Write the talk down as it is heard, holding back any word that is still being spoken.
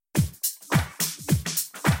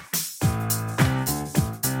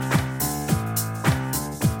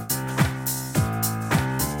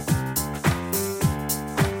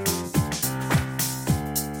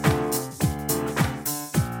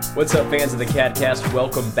What's up, fans of the CatCast?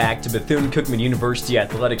 Welcome back to Bethune-Cookman University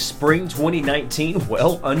Athletics Spring 2019.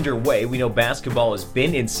 Well underway. We know basketball has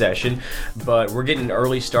been in session, but we're getting an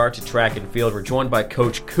early start to track and field. We're joined by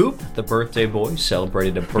Coach Coop, the birthday boy,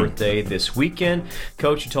 celebrated a birthday this weekend.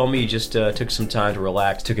 Coach, you told me you just took some time to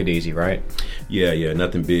relax, took it easy, right? Yeah,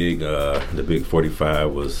 nothing big. The big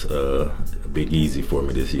 45 was a big easy for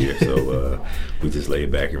me this year, so we just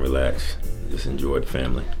laid back and relaxed, just enjoyed the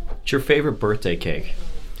family. What's your favorite birthday cake?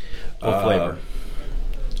 What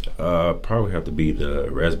flavor? Probably have to be the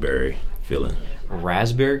raspberry filling.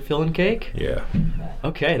 Raspberry filling cake? Yeah.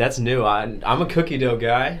 Okay, that's new. I'm a cookie dough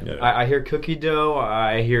guy. Yeah. I hear cookie dough.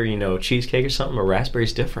 I hear, cheesecake or something, but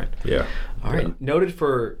raspberry's different. Yeah. All right. Yeah. Noted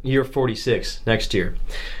for year 46 next year.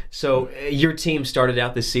 So your team started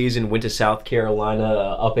out this season, went to South Carolina,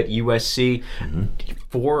 up at USC. Mm-hmm.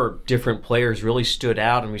 4 different players really stood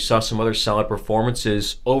out, and we saw some other solid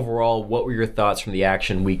performances. Overall, what were your thoughts from the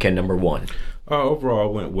action weekend number 1? Overall,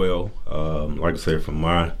 it went well. Like I said, from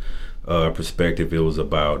my perspective, it was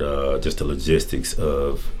about just the logistics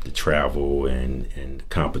of the travel and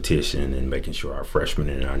competition and making sure our freshmen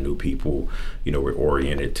and our new people, were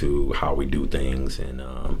oriented to how we do things. And,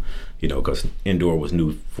 because indoor was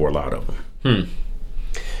new for a lot of them.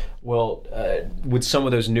 Well, with some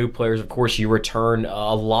of those new players, of course, you return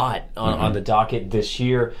a lot on the docket this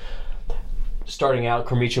year. Starting out,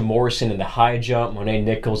 Cramisha Morrison in the high jump, Monet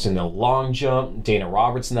Nichols in the long jump, Dana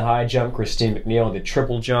Roberts in the high jump, Christine McNeil in the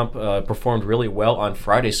triple jump, performed really well on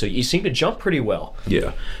Friday. So you seem to jump pretty well.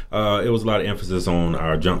 Yeah. It was a lot of emphasis on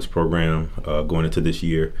our jumps program going into this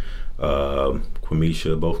year. Both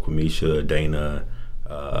Cramisha, Dana,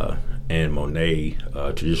 and Monet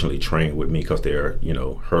traditionally trained with me because they're,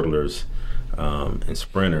 hurdlers and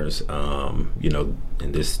sprinters.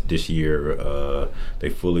 And this year they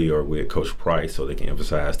fully are with Coach Price, so they can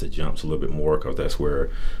emphasize the jumps a little bit more because that's where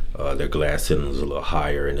their glass ceiling is a little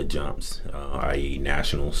higher in the jumps, i.e.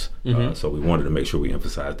 nationals. So we wanted to make sure we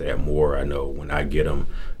emphasize that more. I know when I get them,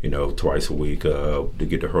 twice a week to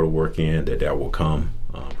get the hurdle work in, that will come.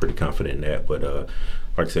 Pretty confident in that, but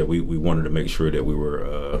like I said, we wanted to make sure that we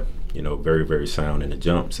were, very, very sound in the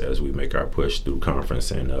jumps as we make our push through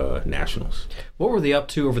conference and nationals. What were they up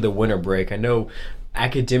to over the winter break? I know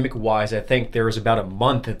academic-wise, I think there was about a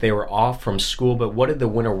month that they were off from school, but what did the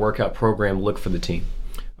winter workout program look for the team?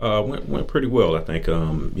 Went pretty well, I think.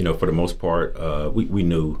 For the most part, we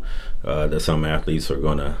knew that some athletes are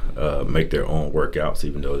going to make their own workouts,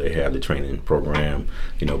 even though they have the training program,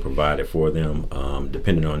 provided for them,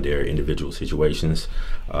 depending on their individual situations.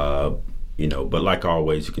 But like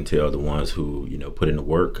always, you can tell the ones who, put in the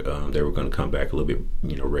work, they were going to come back a little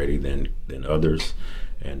bit, ready than others.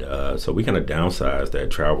 And so we kind of downsized that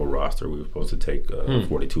travel roster. We were supposed to take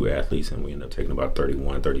 42 athletes, and we ended up taking about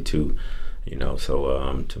 31, 32.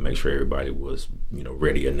 To make sure everybody was,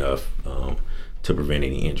 ready enough to prevent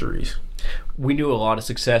any injuries. We knew a lot of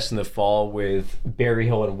success in the fall with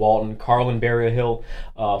Berryhill and Walton. Carlin Berryhill,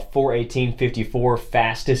 4:18.54,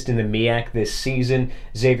 fastest in the MEAC this season.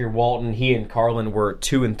 Xavier Walton, he and Carlin were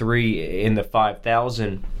 2 and 3 in the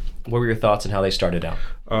 5,000. What were your thoughts on how they started out?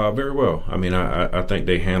 Very well. I mean, I think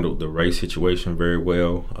they handled the race situation very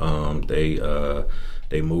well.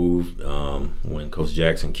 They moved when Coach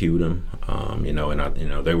Jackson cued them,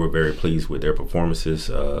 and they were very pleased with their performances.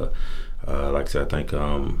 Like I said, I think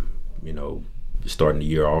starting the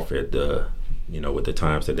year off at with the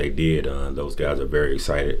times that they did, those guys are very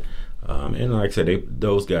excited. And like I said,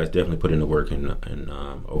 those guys definitely put in the work in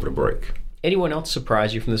over the break. Anyone else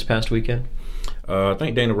surprise you from this past weekend? I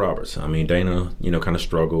think Dana Roberts. I mean, Dana, kind of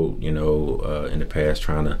struggled, in the past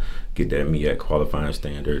trying to get that MEAC qualifying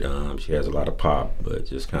standard. She has a lot of pop, but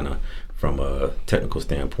just kind of from a technical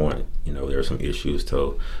standpoint, there are some issues.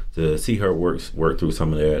 So to see her work through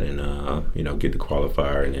some of that and, get the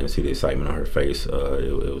qualifier and then see the excitement on her face,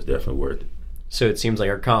 it was definitely worth it. So it seems like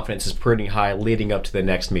her confidence is pretty high leading up to the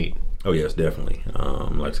next meet. Oh, yes, definitely.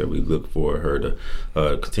 Like I said, we look for her to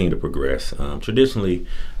continue to progress. Traditionally,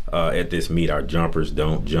 at this meet, our jumpers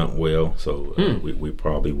don't jump well, so we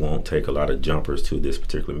probably won't take a lot of jumpers to this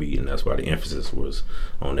particular meet, and that's why the emphasis was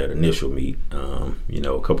on that initial meet. A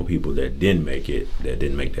couple people that didn't make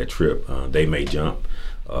that trip, they may jump.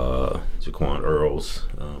 Jaquan Earls,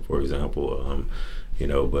 for example.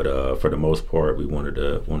 But for the most part, we wanted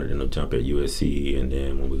them to jump at USC, and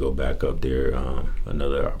then when we go back up there,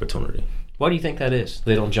 another opportunity. Why do you think that is?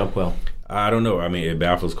 They don't jump well. I don't know. I mean, it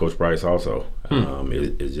baffles Coach Price also.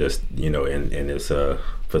 It's just, and it's a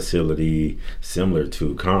facility similar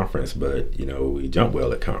to conference, but, we jump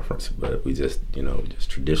well at conference, but we just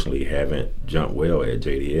traditionally haven't jumped well at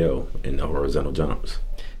JDL in the horizontal jumps.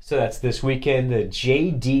 So that's this weekend, the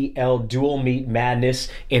JDL Dual Meat Madness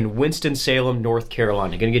in Winston-Salem, North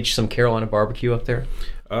Carolina. Going to get you some Carolina barbecue up there?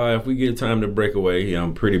 If we get time to break away,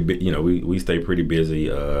 I'm pretty. We stay pretty busy,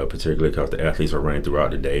 particularly because the athletes are running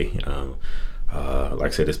throughout the day. Like I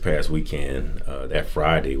said, this past weekend, that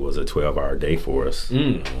Friday was a 12-hour day for us,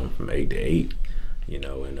 from 8 to 8.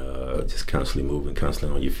 And just constantly moving,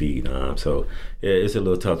 constantly on your feet. So yeah, it's a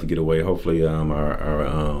little tough to get away. Hopefully,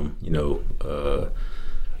 our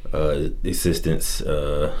assistants,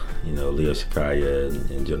 Leah Shakaya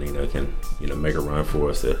and Janina can, make a run for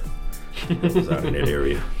us to help us out in that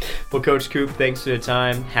area. Well, Coach Coop, thanks for the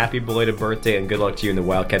time. Happy belated birthday, and good luck to you and the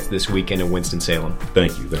Wildcats this weekend in Winston-Salem.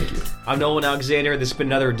 Thank you. I'm Nolan Alexander. This has been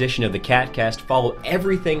another edition of the CatCast. Follow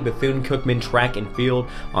everything Bethune-Cookman track and field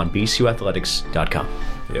on bcuathletics.com.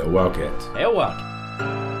 Yeah, Wildcats. Hey,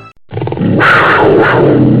 Wildcats.